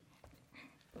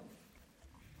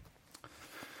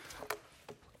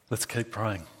Let's keep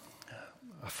praying.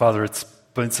 Father, it's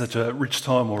been such a rich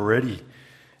time already,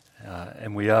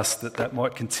 and we ask that that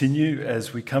might continue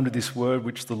as we come to this word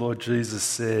which the Lord Jesus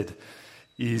said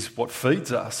is what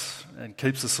feeds us and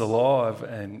keeps us alive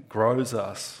and grows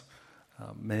us.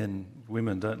 Men,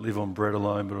 women don't live on bread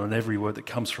alone, but on every word that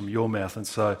comes from your mouth. And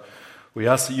so we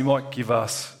ask that you might give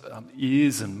us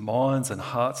ears and minds and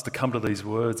hearts to come to these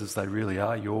words as they really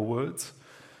are, your words,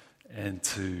 and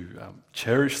to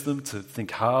cherish them, to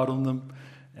think hard on them,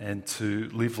 and to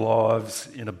live lives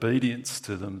in obedience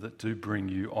to them that do bring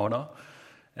you honour,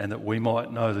 and that we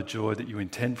might know the joy that you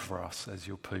intend for us as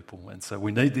your people. And so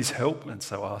we need this help, and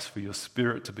so ask for your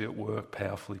Spirit to be at work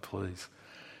powerfully, please.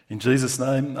 In Jesus'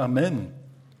 name, amen.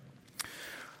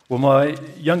 Well, my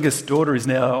youngest daughter is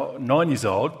now 9 years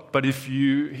old, but if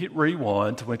you hit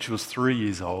rewind to when she was 3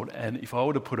 years old, and if I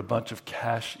were to put a bunch of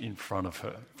cash in front of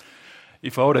her,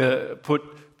 if I were to put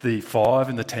the 5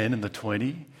 and the 10 and the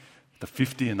 20, the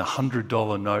 50 and the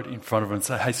 $100 note in front of her and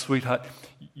say, hey, sweetheart,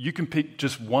 you can pick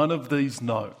just one of these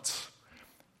notes,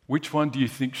 which one do you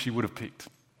think she would have picked?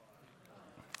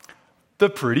 The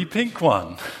pretty pink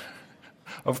one.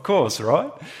 Of course,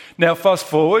 right? Now, fast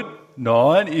forward,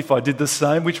 9, if I did the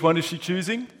same, which one is she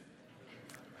choosing?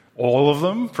 All of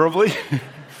them, probably.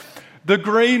 The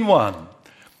green one.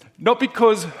 Not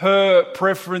because her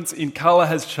preference in colour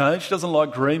has changed. She doesn't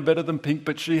like green better than pink,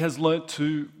 but she has learnt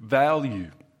to value.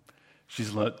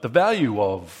 She's learnt the value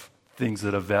of things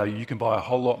that are value. You can buy a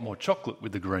whole lot more chocolate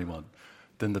with the green one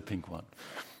than the pink one.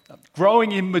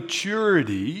 Growing in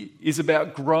maturity is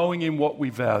about growing in what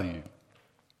we value,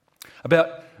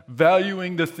 about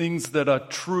valuing the things that are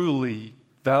truly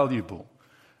valuable.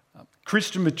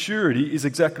 Christian maturity is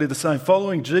exactly the same.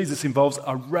 Following Jesus involves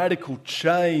a radical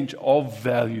change of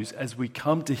values as we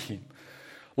come to him.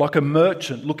 Like a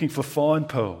merchant looking for fine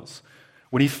pearls.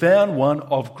 When he found one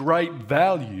of great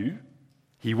value,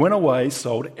 he went away,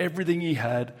 sold everything he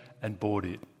had, and bought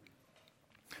it.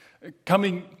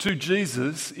 Coming to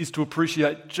Jesus is to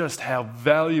appreciate just how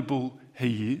valuable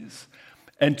he is.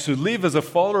 And to live as a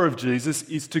follower of Jesus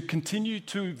is to continue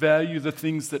to value the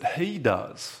things that he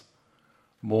does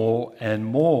more and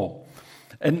more.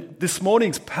 And this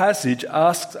morning's passage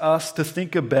asks us to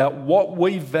think about what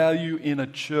we value in a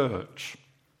church,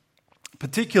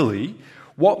 particularly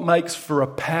what makes for a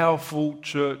powerful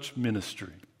church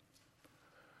ministry.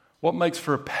 What makes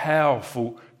for a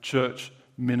powerful church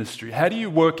ministry? How do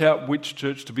you work out which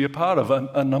church to be a part of?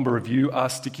 A number of you are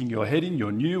sticking your head in,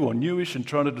 you're new or newish, and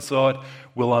trying to decide,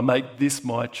 will I make this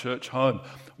my church home?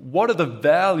 What are the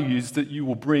values that you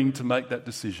will bring to make that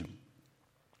decision?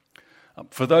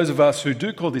 For those of us who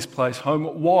do call this place home,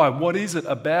 why? What is it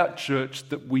about church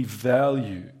that we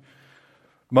value?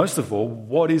 Most of all,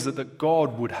 what is it that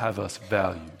God would have us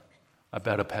value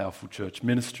about a powerful church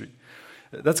ministry?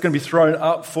 That's going to be thrown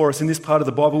up for us in this part of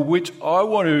the Bible, which I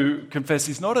want to confess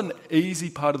is not an easy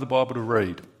part of the Bible to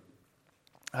read.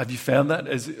 Have you found that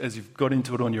as you've got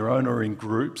into it on your own or in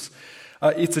groups?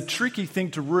 It's a tricky thing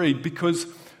to read because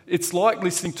it's like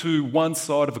listening to one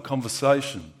side of a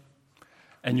conversation.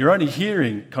 And you're only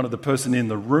hearing kind of the person in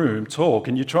the room talk,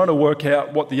 and you're trying to work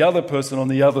out what the other person on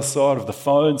the other side of the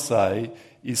phone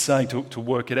is saying to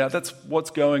work it out. That's what's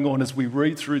going on as we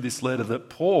read through this letter that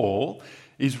Paul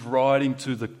is writing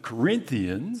to the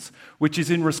Corinthians, which is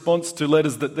in response to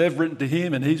letters that they've written to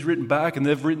him, and he's written back, and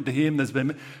they've written to him.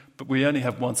 But we only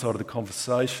have one side of the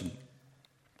conversation.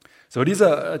 So it is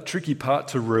a tricky part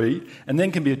to read, and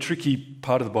then can be a tricky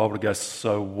part of the Bible to go,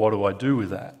 so what do I do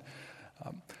with that?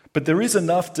 But there is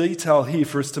enough detail here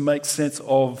for us to make sense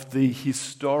of the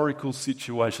historical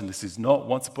situation. This is not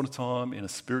once upon a time in a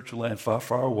spiritual land far,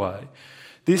 far away.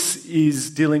 This is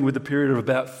dealing with the period of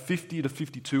about 50 to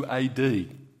 52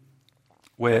 AD,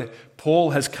 where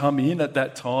Paul has come in at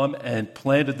that time and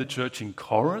planted the church in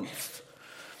Corinth.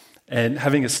 And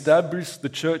having established the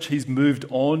church, he's moved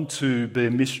on to be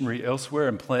a missionary elsewhere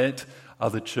and plant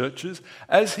other churches.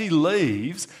 As he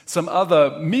leaves, some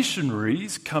other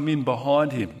missionaries come in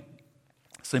behind him.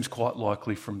 Seems quite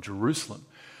likely from Jerusalem.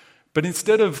 But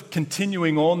instead of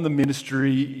continuing on the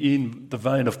ministry in the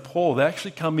vein of Paul, they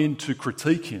actually come in to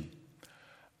critique him.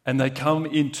 And they come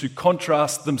in to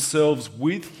contrast themselves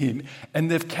with him.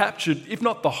 And they've captured, if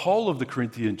not the whole of the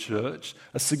Corinthian church,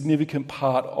 a significant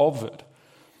part of it.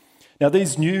 Now,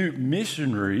 these new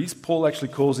missionaries, Paul actually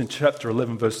calls in chapter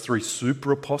 11, verse 3,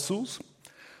 super apostles.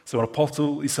 So an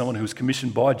apostle is someone who is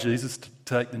commissioned by Jesus to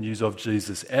take the news of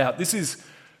Jesus out. This is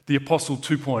the Apostle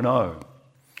 2.0.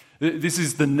 This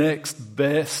is the next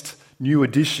best new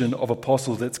edition of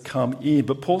apostles that's come in.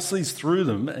 But Paul sees through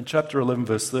them, and chapter 11,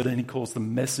 verse 13, he calls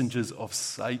them messengers of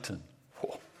Satan.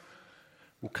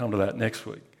 We'll come to that next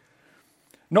week.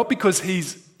 Not because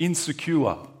he's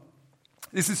insecure.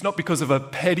 This is not because of a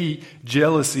petty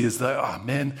jealousy as though, oh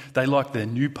man, they like their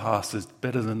new pastors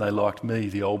better than they liked me,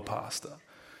 the old pastor.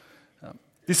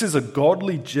 This is a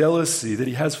godly jealousy that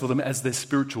he has for them as their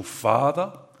spiritual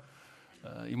father.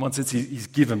 In one sense, he's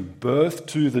given birth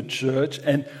to the church,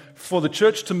 and for the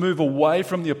church to move away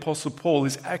from the Apostle Paul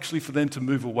is actually for them to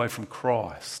move away from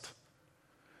Christ.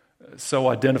 So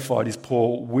identified is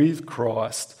Paul with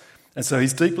Christ, and so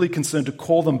he's deeply concerned to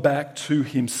call them back to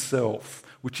himself,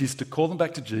 which is to call them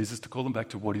back to Jesus, to call them back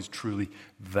to what is truly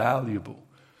valuable.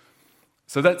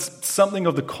 So that's something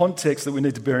of the context that we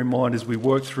need to bear in mind as we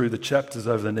work through the chapters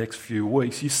over the next few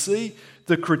weeks. You see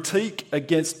the critique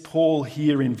against Paul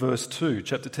here in verse 2,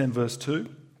 chapter 10, verse 2.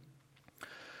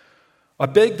 I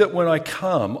beg that when I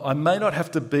come, I may not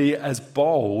have to be as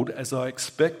bold as I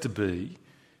expect to be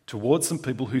towards some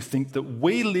people who think that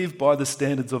we live by the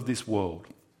standards of this world.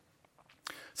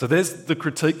 So there's the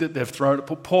critique that they've thrown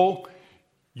at Paul.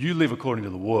 You live according to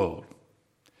the world.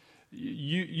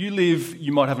 You live,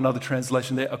 you might have another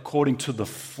translation there, according to the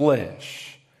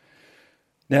flesh.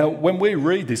 Now, when we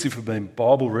read this, if we've been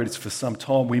Bible readers for some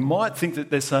time, we might think that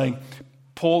they're saying,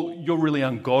 Paul, you're really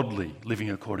ungodly living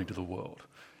according to the world.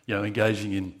 You know,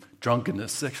 engaging in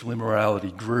drunkenness, sexual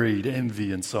immorality, greed,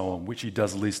 envy, and so on, which he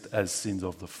does list as sins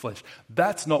of the flesh.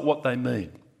 That's not what they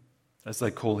mean, as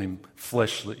they call him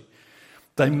fleshly.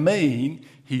 They mean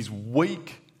he's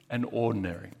weak and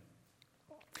ordinary.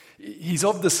 He's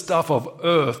of the stuff of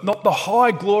earth, not the high,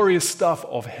 glorious stuff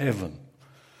of heaven.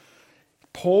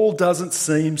 Paul doesn't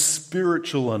seem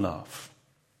spiritual enough,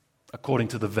 according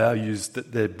to the values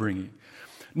that they're bringing.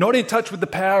 Not in touch with the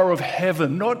power of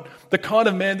heaven, not the kind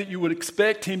of man that you would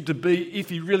expect him to be if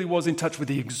he really was in touch with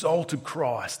the exalted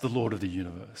Christ, the Lord of the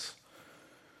universe.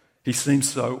 He seems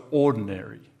so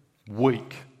ordinary,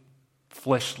 weak,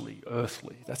 fleshly,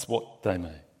 earthly. That's what they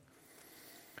mean.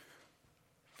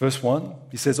 Verse 1,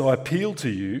 he says, I appeal to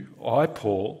you, I,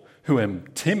 Paul, who am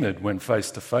timid when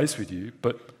face to face with you,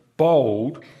 but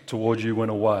bold toward you when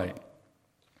away.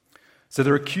 So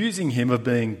they're accusing him of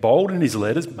being bold in his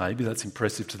letters, maybe that's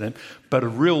impressive to them, but a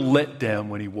real letdown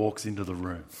when he walks into the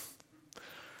room.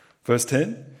 Verse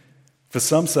 10, for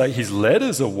some say his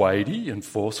letters are weighty and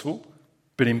forceful,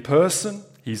 but in person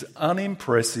he's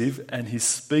unimpressive and his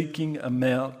speaking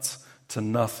amounts to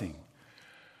nothing.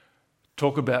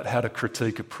 Talk about how to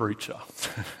critique a preacher.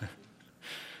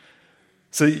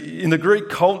 So in the Greek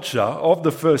culture of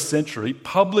the first century,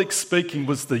 public speaking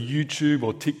was the YouTube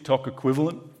or TikTok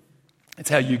equivalent.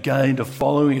 It's how you gained a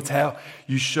following. It's how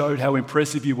you showed how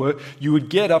impressive you were. You would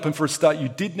get up, and for a start, you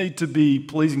did need to be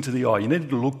pleasing to the eye. You needed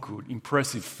to look good,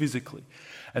 impressive physically.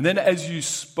 And then as you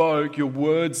spoke, your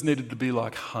words needed to be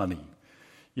like honey.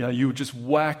 You know, you would just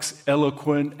wax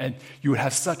eloquent, and you would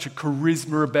have such a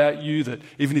charisma about you that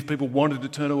even if people wanted to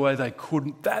turn away, they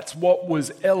couldn't. That's what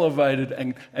was elevated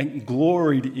and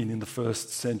gloried in the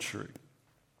first century.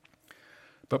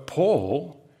 But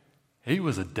Paul, he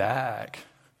was a dag.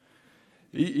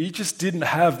 He just didn't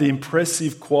have the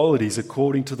impressive qualities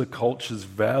according to the culture's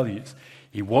values.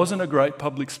 He wasn't a great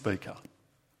public speaker.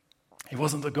 He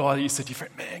wasn't the guy that you said to your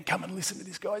friend, man, come and listen to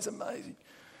this guy, he's amazing.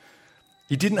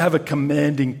 He didn't have a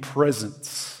commanding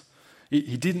presence.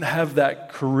 He didn't have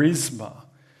that charisma.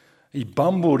 He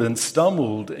bumbled and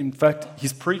stumbled. In fact,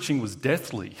 his preaching was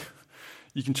deathly.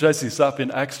 You can chase this up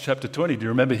in Acts chapter 20. Do you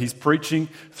remember he's preaching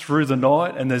through the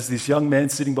night and there's this young man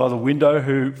sitting by the window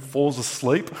who falls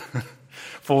asleep,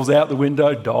 falls out the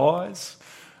window, dies.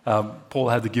 Paul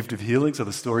had the gift of healing, so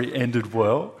the story ended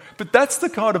well. But that's the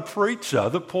kind of preacher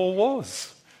that Paul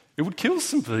was. It would kill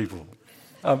some people.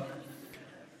 And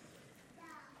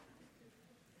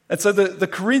so the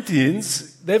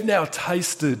Corinthians, they've now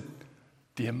tasted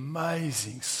the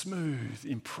amazing, smooth,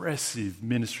 impressive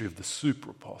ministry of the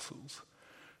super apostles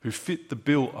who fit the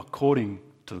bill according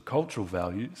to the cultural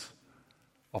values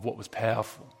of what was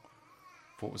powerful,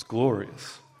 what was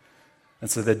glorious. And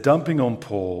so they're dumping on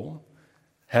Paul.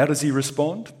 How does he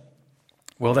respond?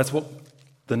 Well, that's what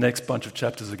the next bunch of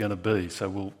chapters are going to be, so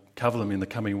we'll cover them in the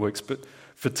coming weeks. But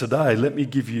for today, let me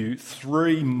give you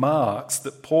 3 marks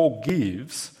that Paul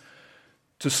gives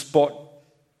to spot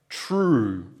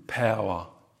true power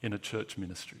in a church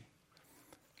ministry.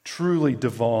 Truly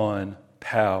divine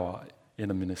power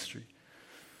in a ministry.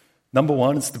 Number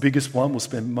 1, it's the biggest one. We'll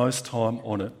spend most time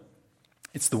on it.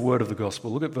 It's the word of the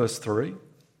gospel. Look at verse 3.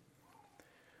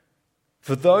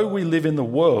 For though we live in the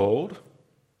world,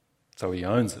 so he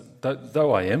owns it,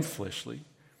 though I am fleshly,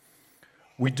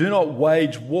 we do not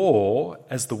wage war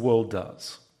as the world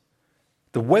does.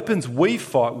 The weapons we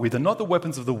fight with are not the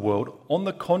weapons of the world. On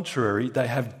the contrary, they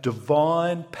have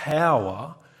divine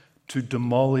power to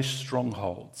demolish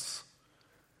strongholds.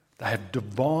 They have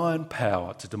divine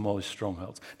power to demolish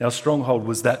strongholds. Now, a stronghold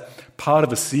was that part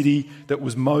of a city that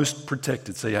was most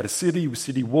protected. So you had a city with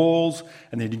city walls,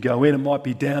 and then you go in, it might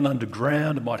be down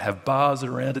underground, it might have bars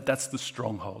around it. That's the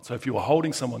stronghold. So if you were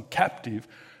holding someone captive,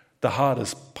 the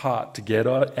hardest part to get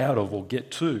out of or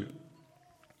get to.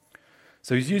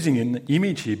 So he's using an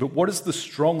image here, but what does the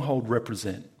stronghold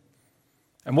represent?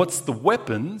 And what's the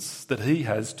weapons that he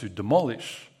has to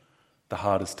demolish the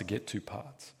hardest to get to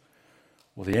parts?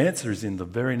 Well, the answer is in the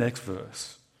very next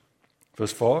verse.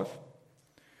 Verse 5.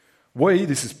 We,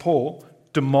 this is Paul,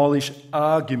 demolish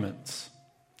arguments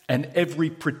and every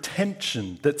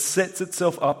pretension that sets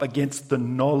itself up against the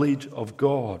knowledge of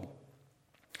God.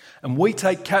 And we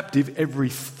take captive every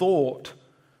thought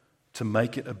to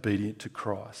make it obedient to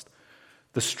Christ.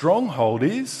 The stronghold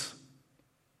is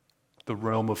the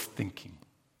realm of thinking.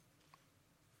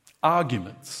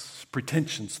 Arguments,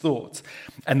 pretensions, thoughts.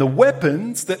 And the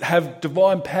weapons that have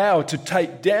divine power to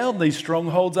take down these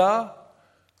strongholds are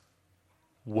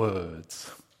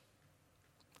words.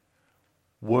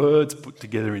 Words put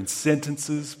together in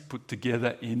sentences, put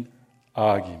together in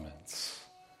arguments.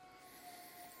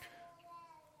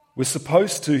 We're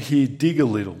supposed to here dig a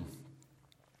little,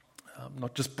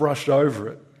 not just brush over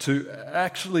it, to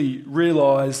actually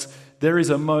realise there is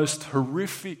a most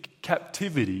horrific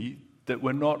captivity that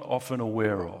we're not often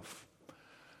aware of.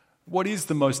 What is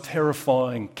the most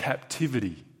terrifying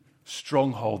captivity,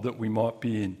 stronghold that we might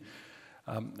be in?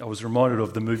 I was reminded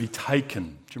of the movie Taken.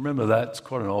 Do you remember that? It's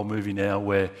quite an old movie now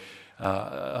where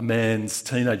a man's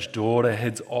teenage daughter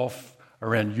heads off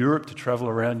around Europe to travel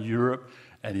around Europe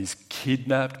and is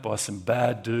kidnapped by some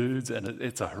bad dudes, and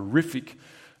it's a horrific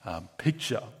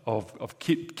picture of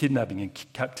kidnapping and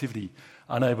captivity,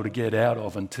 unable to get out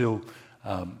of until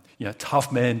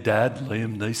tough man dad,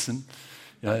 Liam Neeson,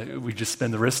 we just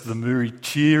spend the rest of the movie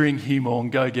cheering him on,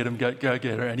 go get him, go get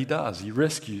her, and he does. He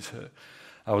rescues her.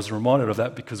 I was reminded of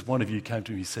that because one of you came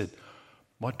to me and said,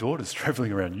 my daughter's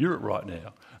travelling around Europe right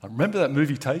now. I remember that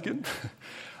movie Taken?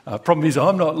 Problem is,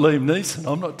 I'm not Liam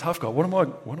Neeson. I'm not a tough guy. What am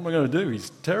I going to do? He's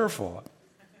terrified.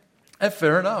 And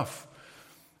fair enough.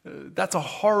 That's a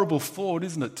horrible thought,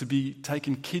 isn't it, to be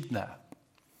taken kidnapped?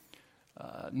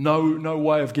 No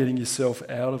way of getting yourself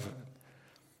out of it.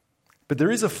 But there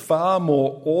is a far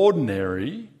more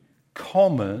ordinary,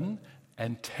 common,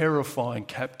 and terrifying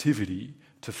captivity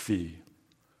to fear.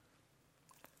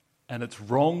 And it's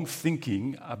wrong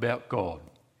thinking about God.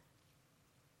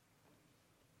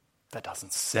 That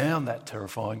doesn't sound that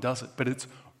terrifying, does it? But it's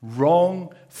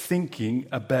wrong thinking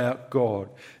about God.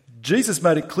 Jesus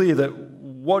made it clear that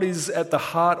what is at the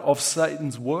heart of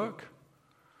Satan's work,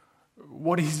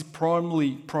 what is his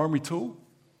primary tool?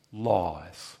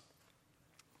 Lies.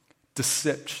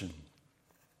 Deception.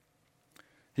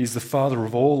 He's the father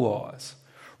of all lies.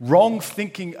 Wrong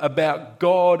thinking about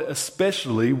God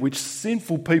especially, which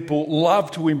sinful people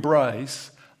love to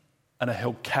embrace and are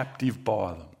held captive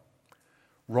by them.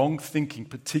 Wrong thinking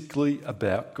particularly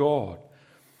about God.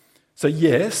 So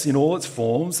yes, in all its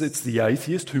forms, it's the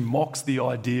atheist who mocks the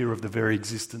idea of the very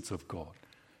existence of God,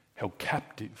 held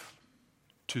captive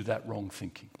to that wrong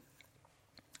thinking.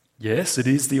 Yes, it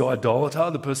is the idolater,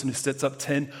 the person who sets up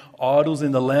 10 idols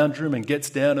in the lounge room and gets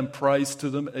down and prays to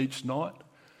them each night.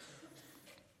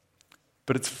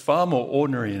 But it's far more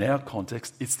ordinary in our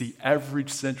context. It's the average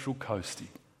Central Coastie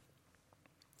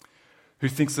who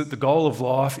thinks that the goal of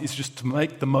life is just to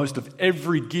make the most of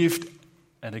every gift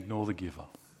and ignore the giver.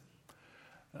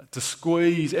 To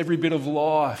squeeze every bit of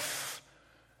life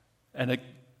and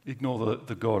ignore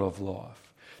the God of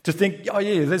life. To think, oh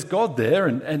yeah, there's God there,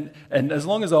 and as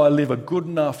long as I live a good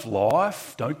enough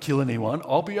life, don't kill anyone,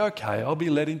 I'll be okay, I'll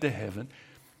be led into heaven.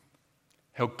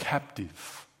 Held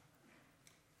captive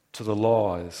to the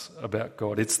lies about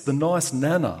God. It's the nice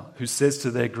nana who says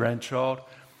to their grandchild,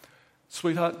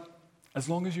 sweetheart, as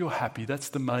long as you're happy, that's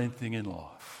the main thing in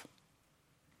life.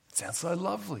 It sounds so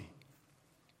lovely.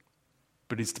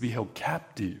 But it's to be held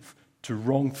captive to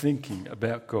wrong thinking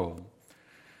about God.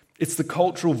 It's the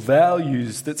cultural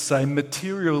values that say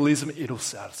materialism, it'll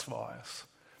satisfy us.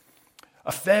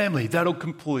 A family, that'll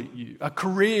complete you. A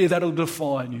career, that'll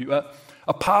define you.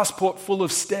 A passport full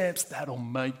of stamps, that'll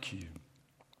make you.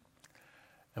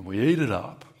 And we eat it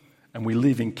up and we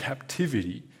live in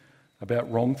captivity about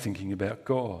wrong thinking about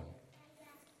God.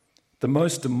 The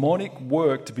most demonic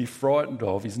work to be frightened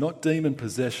of is not demon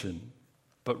possession,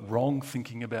 but wrong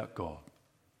thinking about God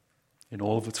in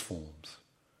all of its forms.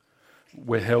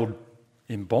 We're held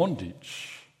in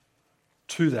bondage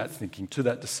to that thinking, to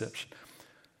that deception.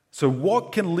 So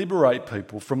what can liberate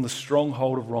people from the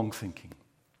stronghold of wrong thinking?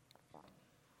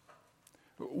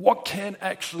 What can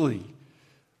actually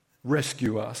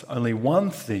rescue us? Only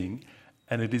one thing,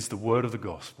 and it is the word of the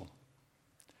gospel,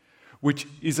 which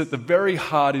is at the very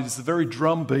heart, it is the very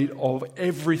drumbeat of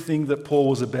everything that Paul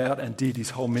was about and did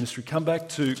his whole ministry. Come back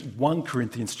to 1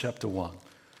 Corinthians chapter 1.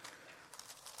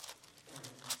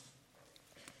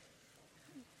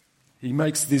 He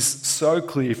makes this so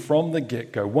clear from the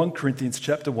get-go. 1 Corinthians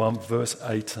chapter 1, verse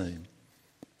 18.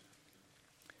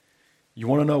 You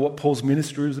want to know what Paul's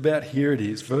ministry is about? Here it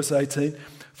is, verse 18.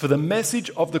 For the message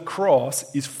of the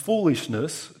cross is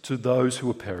foolishness to those who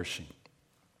are perishing.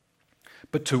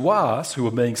 But to us who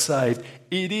are being saved,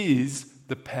 it is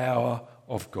the power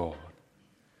of God.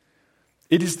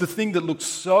 It is the thing that looks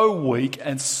so weak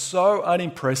and so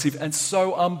unimpressive and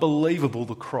so unbelievable,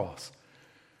 the cross.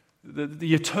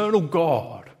 The eternal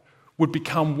God would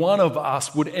become one of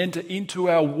us, would enter into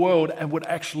our world and would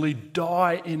actually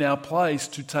die in our place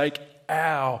to take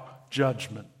our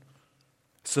judgment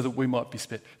so that we might be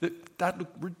spared. That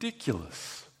looked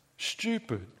ridiculous,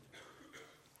 stupid.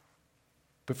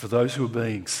 But for those who are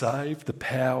being saved, the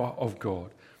power of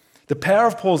God. The power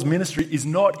of Paul's ministry is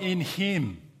not in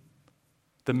him,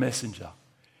 the messenger.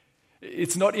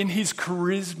 It's not in his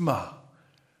charisma.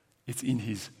 It's in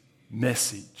his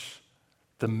message,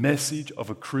 the message of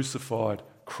a crucified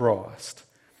Christ.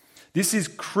 This is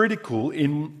critical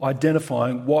in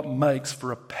identifying what makes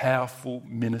for a powerful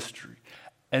ministry.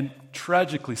 And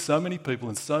tragically, so many people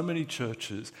in so many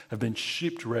churches have been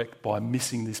shipwrecked by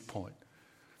missing this point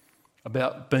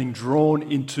about being drawn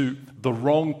into the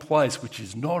wrong place, which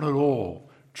is not at all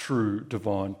true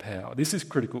divine power. This is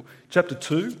critical. Chapter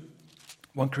 2,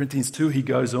 1 Corinthians 2, he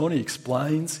goes on, he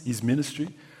explains his ministry.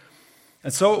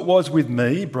 And so it was with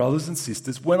me, brothers and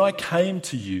sisters, when I came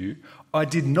to you, I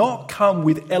did not come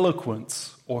with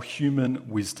eloquence or human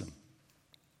wisdom.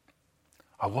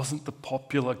 I wasn't the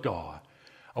popular guy.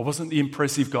 I wasn't the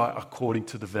impressive guy according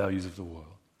to the values of the world.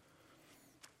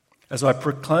 As I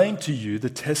proclaimed to you the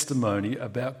testimony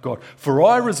about God, for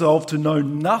I resolved to know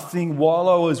nothing while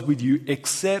I was with you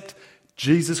except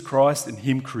Jesus Christ and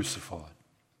him crucified.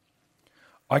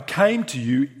 I came to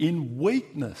you in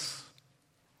weakness.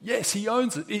 Yes, he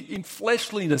owns it. In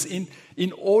fleshliness,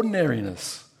 in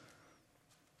ordinariness.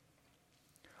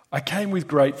 I came with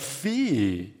great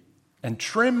fear and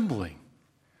trembling.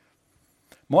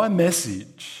 My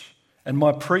message and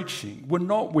my preaching were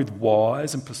not with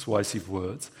wise and persuasive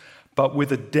words, but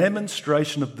with a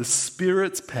demonstration of the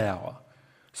Spirit's power,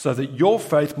 so that your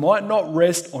faith might not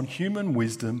rest on human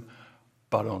wisdom,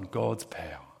 but on God's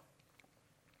power.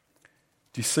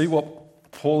 Do you see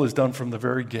what Paul has done from the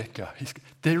very get-go?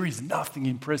 There is nothing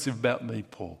impressive about me,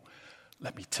 Paul.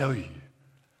 Let me tell you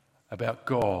about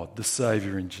God, the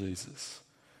Saviour in Jesus.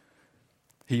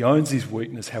 He owns his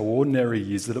weakness, how ordinary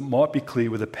he is, that it might be clear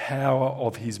where the power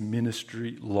of his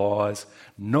ministry lies,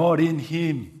 not in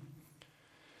him.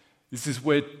 This is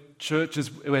where churches,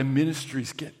 where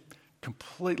ministries get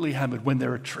completely hammered when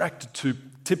they're attracted to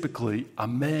typically a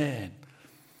man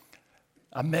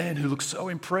who looks so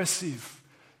impressive,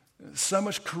 so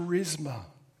much charisma.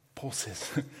 Paul says,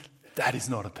 that is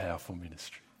not a powerful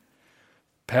ministry.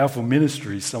 Powerful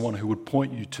ministry is someone who would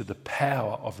point you to the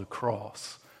power of the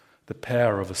cross, the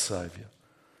power of a Saviour.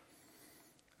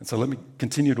 And so let me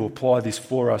continue to apply this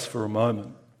for us for a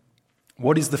moment.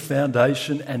 What is the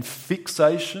foundation and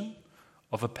fixation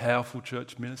of a powerful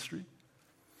church ministry?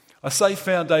 I say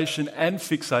foundation and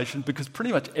fixation because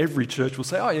pretty much every church will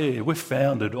say, oh yeah, we're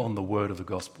founded on the word of the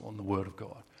gospel, on the word of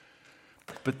God.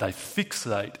 But they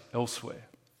fixate elsewhere.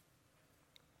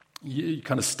 You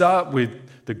kind of start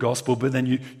with the gospel, but then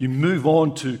you move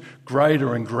on to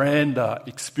greater and grander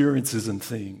experiences and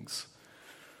things.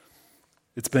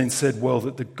 It's been said well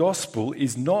that the gospel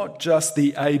is not just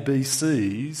the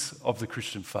ABCs of the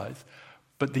Christian faith,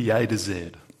 but the A to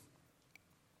Z.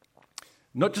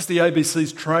 Not just the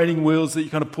ABCs, training wheels that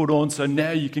you kind of put on so now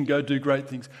you can go do great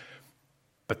things,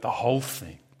 but the whole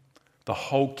thing, the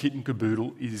whole kit and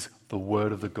caboodle is the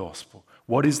word of the gospel.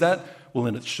 What is that? Well,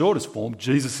 in its shortest form,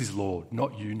 Jesus is Lord,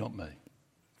 not you, not me.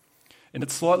 In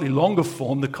its slightly longer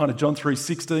form, the kind of John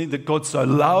 3:16, that God so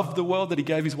loved the world that he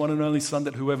gave his one and only Son,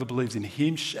 that whoever believes in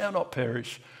him shall not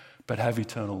perish, but have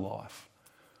eternal life.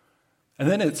 And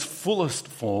then in its fullest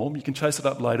form, you can chase it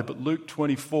up later, but Luke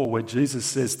 24, where Jesus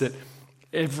says that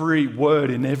every word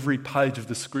in every page of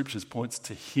the scriptures points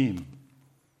to him.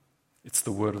 It's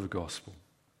the word of the gospel.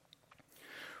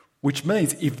 Which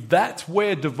means if that's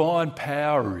where divine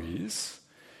power is,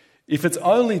 if it's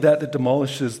only that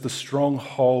demolishes the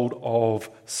stronghold of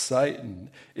Satan,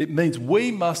 it means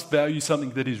we must value something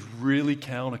that is really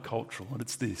countercultural, and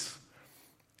it's this: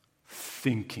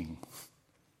 thinking.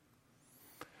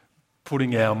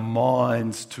 putting our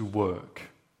minds to work,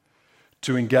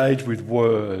 to engage with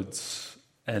words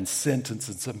and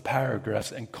sentences and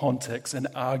paragraphs and context and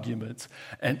arguments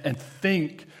and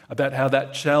think about how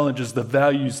that challenges the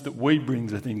values that we bring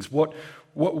to things. What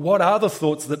are the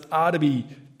thoughts that are to be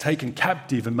taken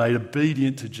captive and made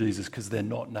obedient to Jesus because they're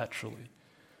not naturally?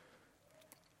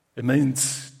 It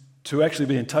means to actually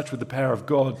be in touch with the power of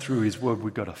God through his word,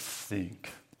 we've got to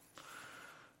think,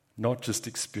 not just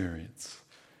experience.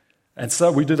 And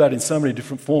so we do that in so many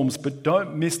different forms, but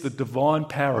don't miss the divine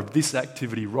power of this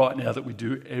activity right now that we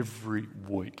do every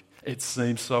week. It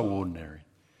seems so ordinary.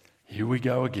 Here we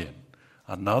go again,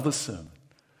 another sermon.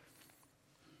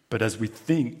 But as we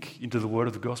think into the word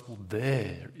of the gospel,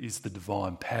 there is the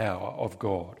divine power of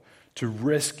God to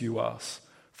rescue us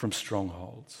from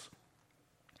strongholds.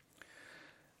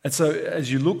 And so as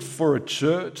you look for a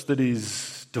church that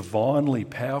is divinely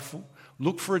powerful,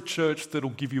 look for a church that'll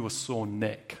give you a sore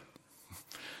neck.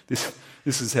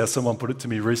 This is how someone put it to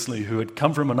me recently who had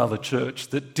come from another church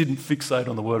that didn't fixate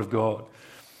on the word of God.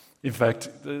 In fact,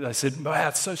 they said, wow,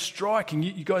 it's so striking.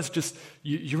 You guys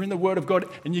you're in the word of God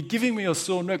and you're giving me a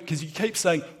sore neck because you keep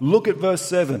saying, look at verse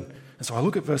 7. And so I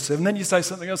look at verse 7, then you say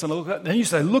something else and I look at it, and then you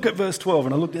say, look at verse 12,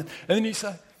 and I look at it, and then you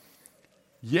say,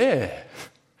 yeah.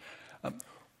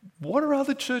 What are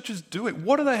other churches doing?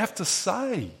 What do they have to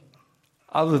say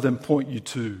other than point you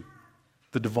to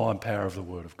the divine power of the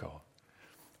word of God?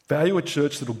 Value a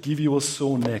church that'll give you a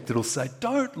sore neck, that'll say,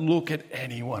 don't look at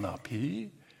anyone up here.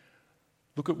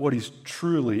 Look at what is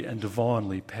truly and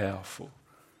divinely powerful.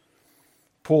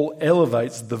 Paul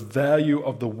elevates the value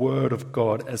of the word of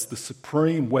God as the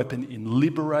supreme weapon in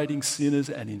liberating sinners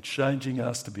and in changing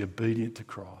us to be obedient to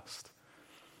Christ.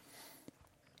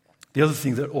 The other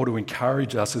thing that ought to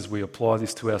encourage us as we apply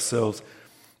this to ourselves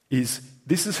is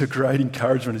this is a great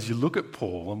encouragement as you look at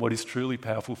Paul and what is truly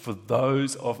powerful for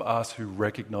those of us who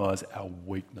recognise our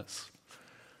weakness.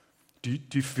 Do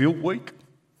you feel weak?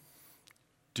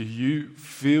 Do you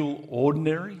feel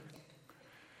ordinary?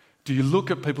 Do you look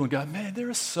at people and go, man, there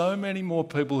are so many more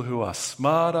people who are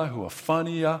smarter, who are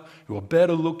funnier, who are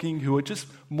better looking, who are just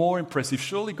more impressive.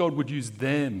 Surely God would use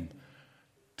them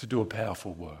to do a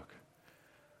powerful work.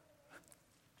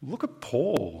 Look at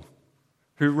Paul,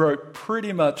 who wrote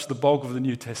pretty much the bulk of the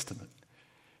New Testament.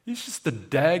 He's just the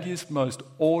daggiest, most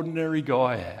ordinary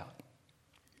guy out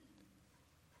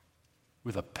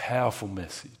with a powerful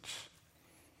message.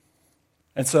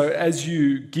 And so as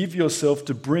you give yourself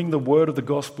to bring the word of the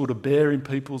gospel to bear in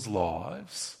people's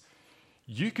lives,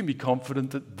 you can be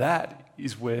confident that that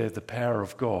is where the power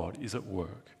of God is at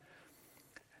work.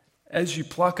 As you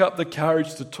pluck up the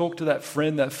courage to talk to that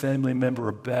friend, that family member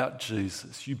about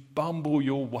Jesus, you bumble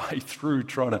your way through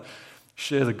trying to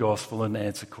share the gospel and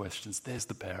answer questions. There's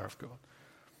the power of God.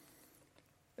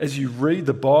 As you read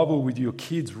the Bible with your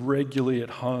kids regularly at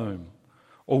home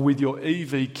or with your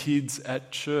EV kids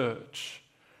at church,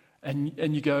 and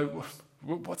you go,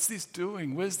 what's this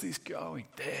doing? Where's this going?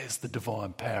 There's the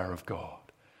divine power of God,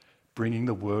 bringing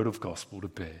the word of gospel to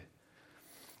bear.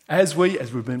 As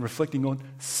we've been reflecting on,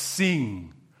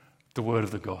 sing the word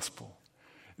of the gospel.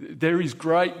 There is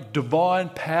great divine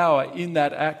power in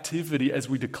that activity as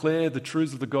we declare the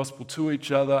truths of the gospel to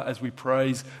each other, as we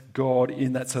praise God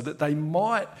in that, so that they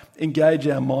might engage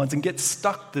our minds and get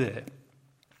stuck there,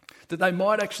 that they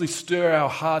might actually stir our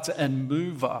hearts and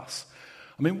move us.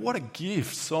 I mean, what a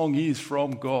gift song is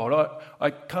from God. I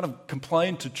kind of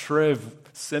complain to Trev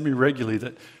semi-regularly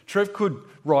that Trev could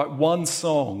write one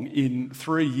song in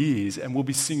 3 years and we'll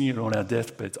be singing it on our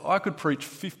deathbeds. I could preach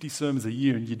 50 sermons a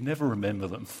year and you'd never remember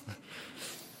them.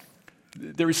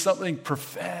 There is something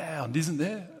profound, isn't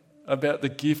there, about the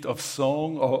gift of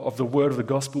song, of the word of the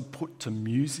gospel put to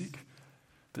music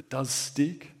that does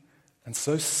stick. And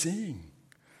so sing.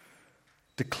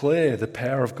 Declare the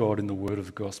power of God in the word of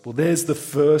the gospel. There's the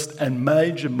first and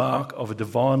major mark of a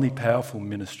divinely powerful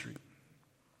ministry.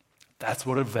 That's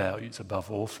what it values above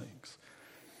all things.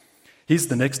 Here's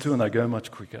the next two, and they go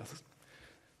much quicker.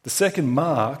 The second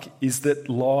mark is that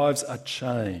lives are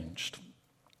changed.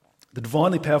 The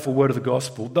divinely powerful word of the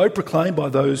gospel, though proclaimed by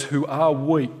those who are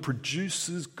weak,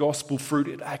 produces gospel fruit.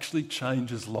 It actually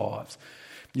changes lives.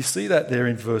 You see that there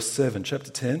in verse 7, chapter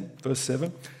 10, verse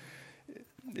 7.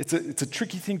 It's a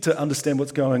tricky thing to understand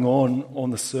what's going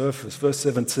on the surface. Verse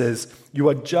 7 says, "You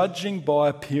are judging by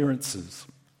appearances.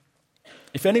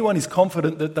 If anyone is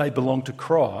confident that they belong to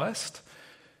Christ,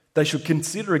 they should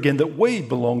consider again that we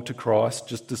belong to Christ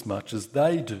just as much as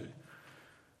they do.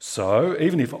 So,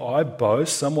 even if I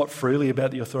boast somewhat freely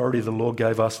about the authority the Lord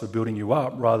gave us for building you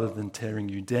up rather than tearing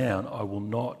you down, I will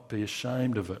not be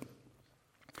ashamed of it.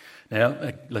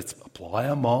 Now, let's apply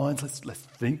our minds, let's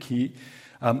think here.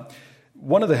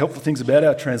 One of the helpful things about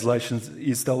our translations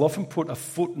is they'll often put a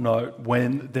footnote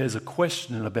when there's a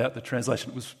question about the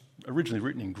translation. It was originally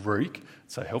written in Greek,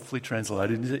 so helpfully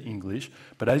translated into English,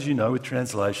 but as you know with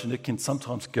translation it can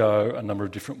sometimes go a number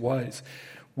of different ways.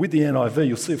 With the NIV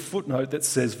you'll see a footnote that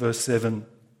says, verse 7,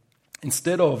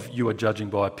 instead of you are judging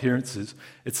by appearances,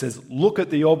 it says look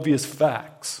at the obvious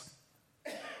facts.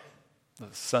 The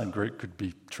same Greek could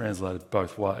be translated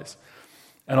both ways.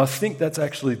 And I think that's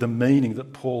actually the meaning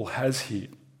that Paul has here.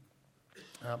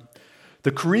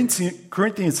 The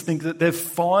Corinthians think that they've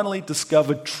finally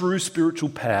discovered true spiritual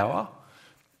power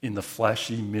in the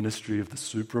flashy ministry of the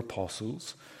super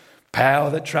apostles,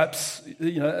 power that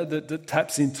that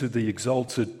taps into the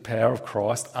exalted power of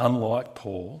Christ, unlike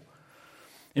Paul.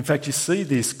 In fact, you see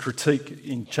this critique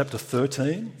in chapter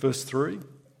 13, verse 3.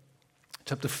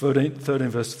 Chapter 13,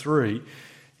 verse 3,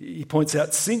 he points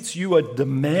out, since you are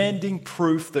demanding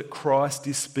proof that Christ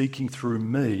is speaking through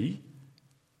me,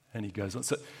 and he goes on.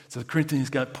 So the Corinthians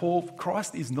go, Paul,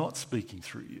 Christ is not speaking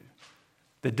through you.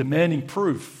 They're demanding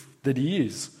proof that he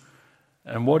is.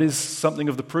 And what is something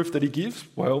of the proof that he gives?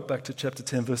 Well, back to chapter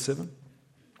 10, verse 7.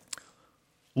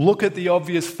 Look at the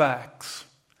obvious facts.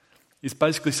 It's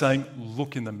basically saying,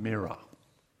 look in the mirror.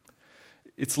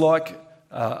 It's like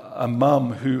a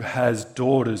mum who has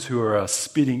daughters who are a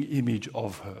spitting image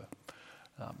of her.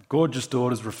 Gorgeous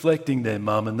daughters reflecting their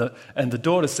mum, and the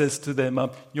daughter says to their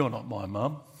mum, you're not my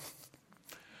mum.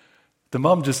 The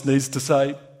mum just needs to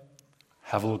say,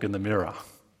 have a look in the mirror.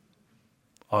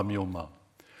 I'm your mum.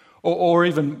 Or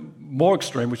even more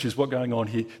extreme, which is what's going on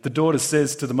here, the daughter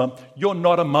says to the mum, you're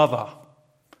not a mother.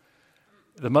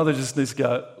 The mother just needs to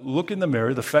go, look in the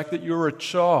mirror. The fact that you're a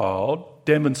child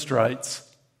demonstrates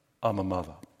I'm a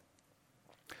mother.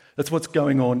 That's what's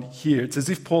going on here. It's as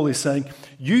if Paul is saying,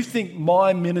 you think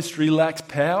my ministry lacks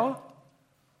power?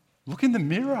 Look in the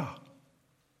mirror.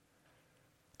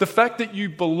 The fact that you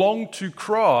belong to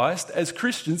Christ as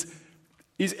Christians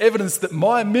is evidence that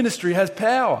my ministry has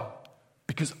power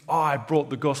because I brought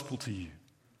the gospel to you.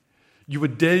 You were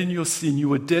dead in your sin. You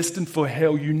were destined for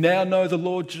hell. You now know the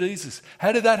Lord Jesus.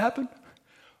 How did that happen?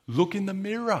 Look in the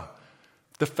mirror.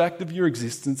 The fact of your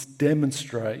existence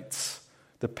demonstrates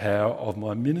the power of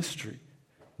my ministry.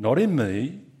 Not in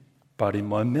me, but in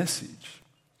my message.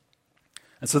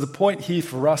 And so the point here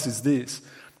for us is this.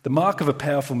 The mark of a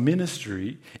powerful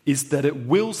ministry is that it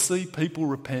will see people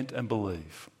repent and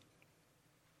believe.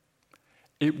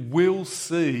 It will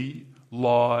see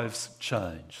lives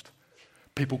changed.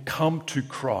 People come to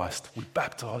Christ. We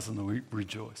baptise and we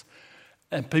rejoice.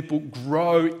 And people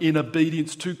grow in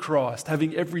obedience to Christ,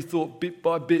 having every thought bit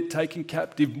by bit taken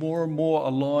captive, more and more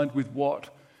aligned with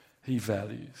what he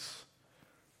values.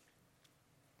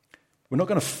 We're not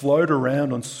going to float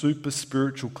around on super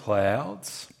spiritual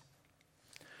clouds.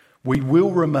 We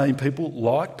will remain people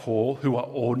like Paul who are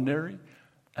ordinary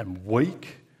and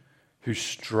weak, who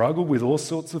struggle with all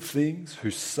sorts of things,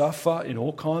 who suffer in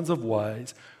all kinds of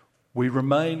ways. We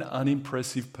remain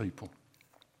unimpressive people.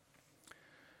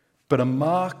 But a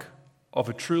mark of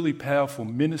a truly powerful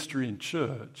ministry in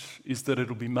church is that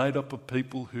it'll be made up of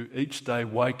people who each day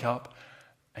wake up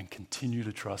and continue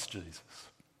to trust Jesus.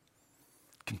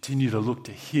 Continue to look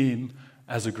to him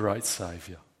as a great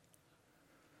saviour.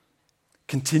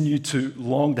 Continue to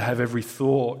long to have every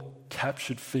thought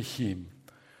captured for him.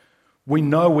 We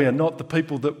know we are not the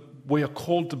people that we are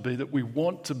called to be, that we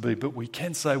want to be, but we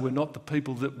can say we're not the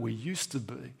people that we used to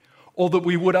be or that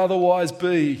we would otherwise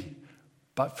be,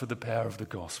 but for the power of the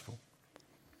gospel.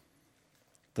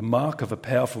 The mark of a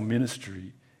powerful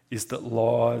ministry is that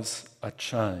lives are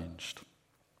changed.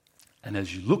 And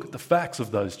as you look at the facts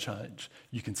of those change,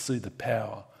 you can see the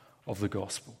power of the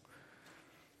gospel.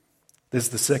 There's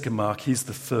the second mark. Here's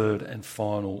the third and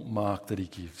final mark that he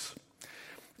gives.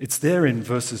 It's there in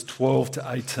verses 12 to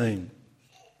 18.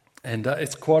 And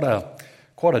it's quite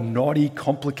a knotty,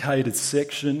 complicated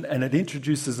section, and it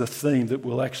introduces a theme that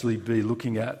we'll actually be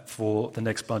looking at for the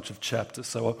next bunch of chapters.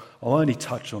 So I'll only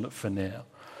touch on it for now.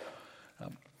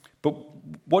 But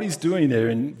what he's doing there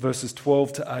in verses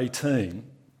 12 to 18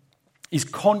 is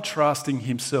contrasting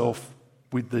himself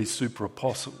with these super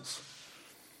apostles.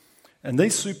 And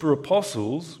these super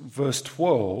apostles, verse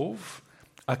 12,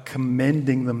 are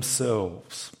commending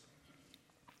themselves.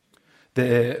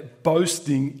 They're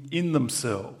boasting in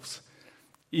themselves,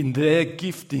 in their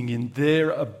gifting, in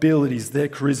their abilities, their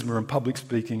charisma and public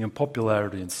speaking and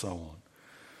popularity and so on.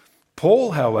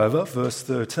 Paul, however, verse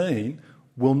 13,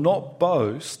 will not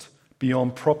boast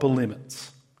beyond proper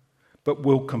limits, but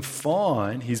will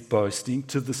confine his boasting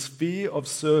to the sphere of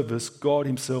service God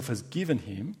himself has given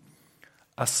him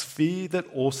a sphere that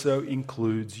also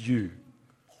includes you.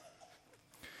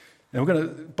 Now,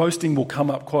 boasting will come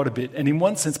up quite a bit, and in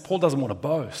one sense, Paul doesn't want to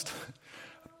boast,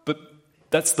 but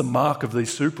that's the mark of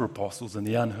these super apostles and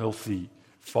the unhealthy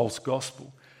false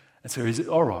gospel. And so he said,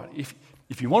 all right,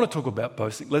 if you want to talk about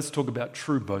boasting, let's talk about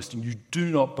true boasting. You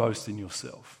do not boast in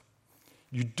yourself.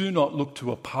 You do not look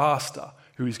to a pastor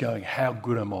who is going, how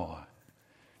good am I?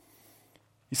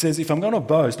 He says, if I'm going to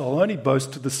boast, I'll only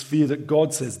boast to the sphere that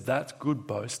God says that's good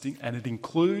boasting, and it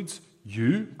includes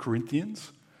you,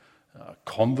 Corinthians,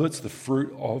 converts, the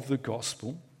fruit of the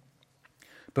gospel.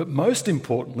 But most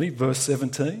importantly, verse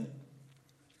 17,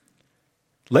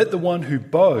 let the one who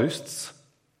boasts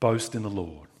boast in the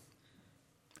Lord.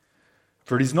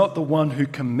 For it is not the one who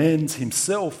commends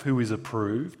himself who is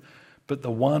approved, but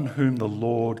the one whom the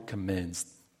Lord commends.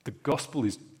 The gospel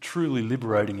is truly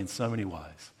liberating in so many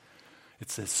ways. It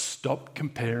says, stop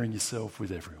comparing yourself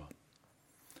with everyone.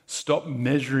 Stop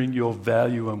measuring your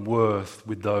value and worth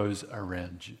with those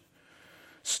around you.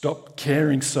 Stop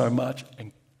caring so much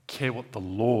and care what the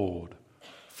Lord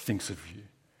thinks of you.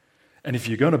 And if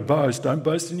you're going to boast, don't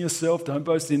boast in yourself, don't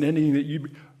boast in anything that you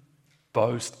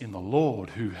boast in the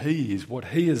Lord, who He is, what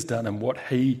He has done and what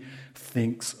He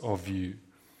thinks of you.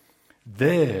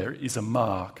 There is a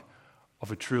mark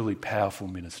of a truly powerful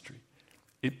ministry.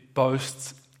 It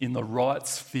boasts in the right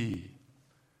sphere,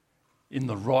 in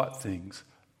the right things,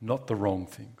 not the wrong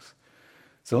things.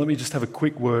 So let me just have a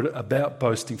quick word about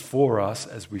boasting for us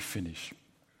as we finish.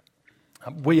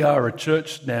 We are a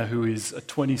church now who is a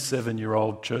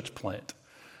 27-year-old church plant.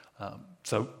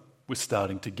 So we're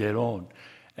starting to get on.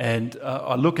 And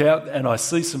I look out and I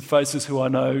see some faces who I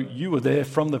know you were there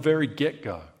from the very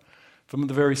get-go, from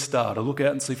the very start. I look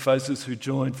out and see faces who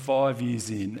joined 5 years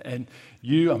in. And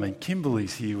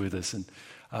Kimberly's here with us. And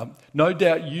no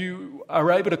doubt you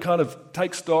are able to kind of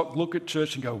take stock, look at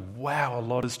church and go, wow, a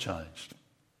lot has changed.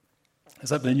 Has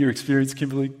that been your experience,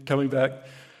 Kimberly, coming back?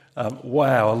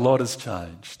 Wow, a lot has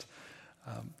changed.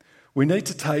 We need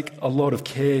to take a lot of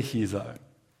care here, though.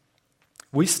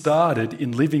 We started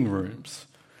in living rooms,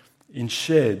 in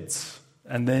sheds,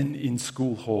 and then in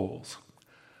school halls.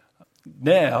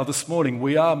 Now, this morning,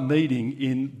 we are meeting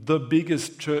in the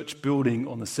biggest church building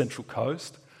on the Central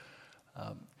Coast,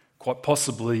 quite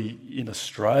possibly in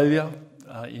Australia,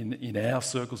 in our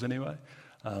circles anyway.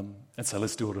 And so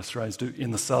let's do what Australians do,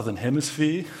 in the Southern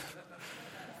Hemisphere.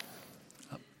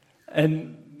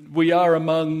 And we are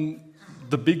among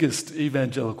the biggest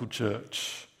evangelical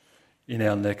church in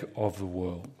our neck of the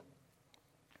world.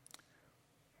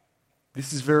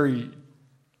 This is very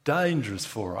dangerous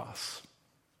for us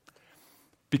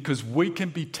because we can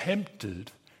be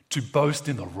tempted to boast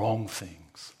in the wrong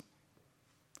things.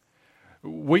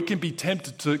 We can be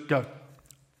tempted to go,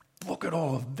 look at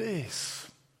all of this.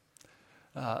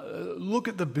 Look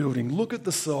at the building, look at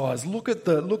the size, look at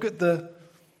the...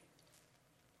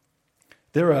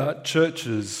 There are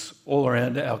churches all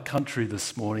around our country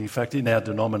this morning. In fact, in our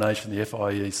denomination, the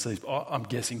FIEC, I'm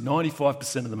guessing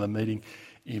 95% of them are meeting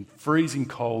in freezing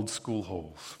cold school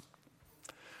halls,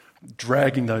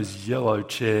 dragging those yellow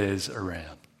chairs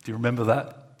around. Do you remember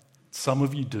that? Some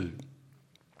of you do.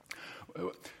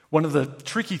 One of the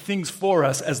tricky things for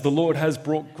us as the Lord has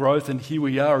brought growth, and here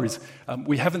we are, is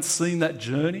we haven't seen that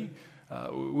journey.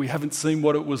 We haven't seen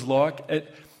what it was like.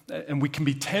 And we can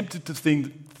be tempted to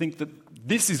think that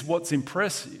this is what's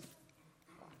impressive.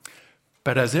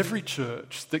 But as every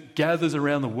church that gathers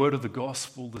around the word of the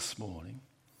gospel this morning,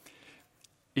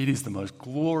 it is the most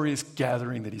glorious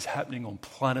gathering that is happening on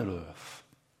planet Earth.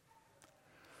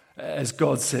 As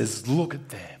God says, look at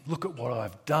them. Look at what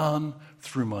I've done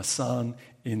through my Son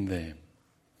in them.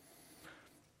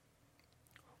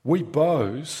 We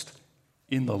boast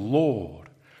in the Lord.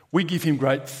 We give Him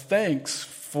great thanks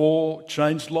for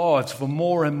changed lives, for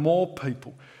more and more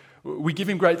people. We give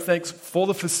Him great thanks for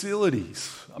the facilities.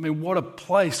 What a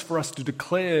place for us to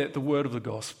declare the word of the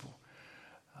gospel.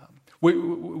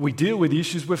 We deal with the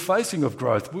issues we're facing of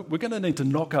growth. We're going to need to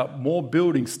knock up more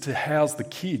buildings to house the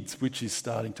kids, which is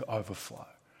starting to overflow.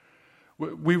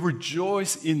 We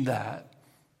rejoice in that,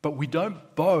 but we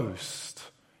don't boast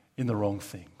in the wrong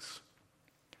things.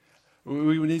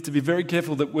 We need to be very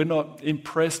careful that we're not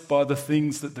impressed by the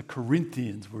things that the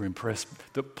Corinthians were impressed,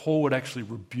 that Paul would actually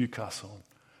rebuke us on,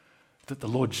 that the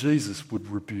Lord Jesus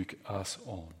would rebuke us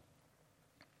on.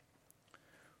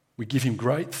 We give Him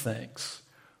great thanks.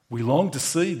 We long to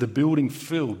see the building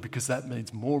filled because that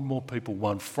means more and more people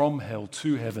won from hell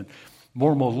to heaven,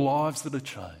 more and more lives that are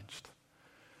changed.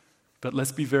 But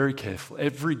let's be very careful.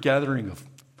 Every gathering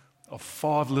of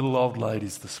 5 little old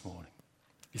ladies this morning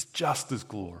is just as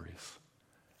glorious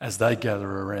as they gather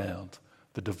around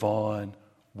the divine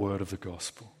word of the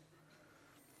gospel.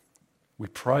 We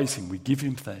praise him, we give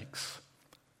him thanks.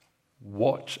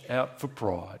 Watch out for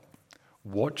pride.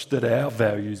 Watch that our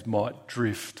values might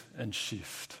drift and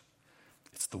shift.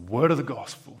 It's the word of the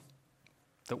gospel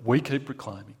that we keep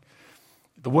proclaiming.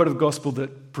 The word of the gospel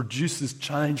that produces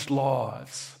changed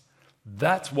lives.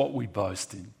 That's what we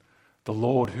boast in. The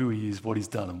Lord, who he is, what he's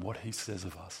done, and what he says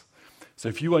of us. So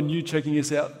if you are new checking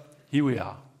us out, here we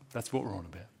are. That's what we're on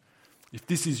about. If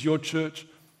this is your church,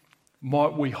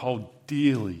 might we hold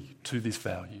dearly to this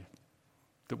value,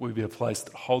 that we be a place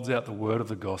that holds out the word of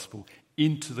the gospel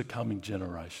into the coming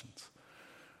generations.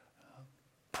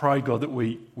 Pray, God, that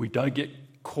we don't get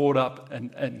caught up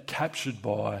and captured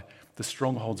by the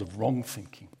strongholds of wrong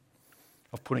thinking,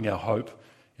 of putting our hope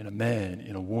in a man,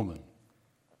 in a woman,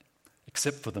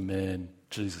 except for the man,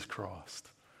 Jesus Christ,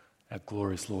 our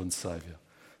glorious Lord and Saviour.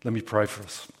 Let me pray for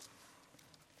us.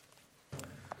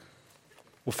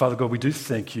 Well, Father God, we do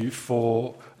thank you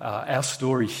for our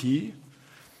story here,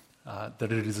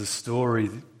 that it is a story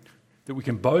that we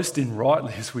can boast in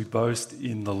rightly as we boast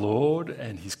in the Lord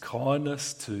and his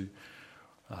kindness to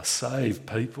save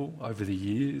people over the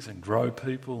years and grow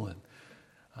people and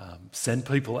send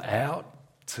people out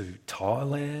to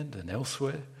Thailand and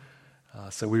elsewhere.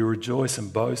 So we rejoice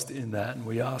and boast in that, and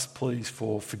we ask, please,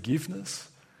 for forgiveness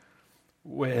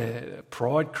where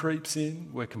pride creeps in,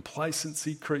 where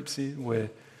complacency creeps in, where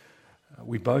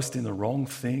we boast in the wrong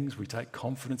things, we take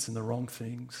confidence in the wrong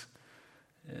things,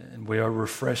 and we are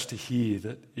refreshed to hear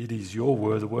that it is your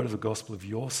word, the word of the gospel of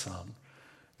your Son,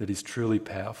 that is truly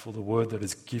powerful, the word that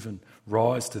has given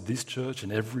rise to this church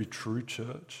and every true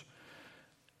church.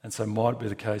 And so might it be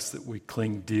the case that we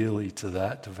cling dearly to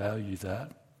that, to value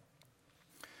that.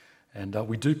 And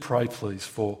we do pray, please,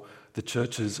 for the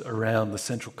churches around the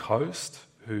Central Coast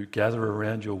who gather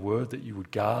around your word, that you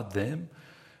would guard them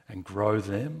and grow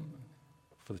them.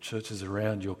 For the churches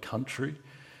around your country,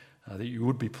 that you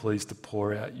would be pleased to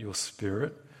pour out your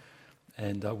Spirit.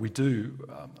 And we do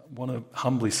want to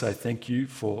humbly say thank you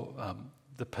for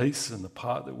the peace and the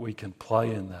part that we can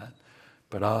play in that.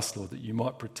 But ask, Lord, that you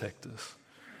might protect us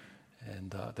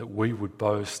and that we would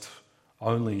boast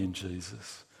only in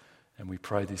Jesus. And we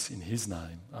pray this in his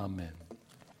name. Amen.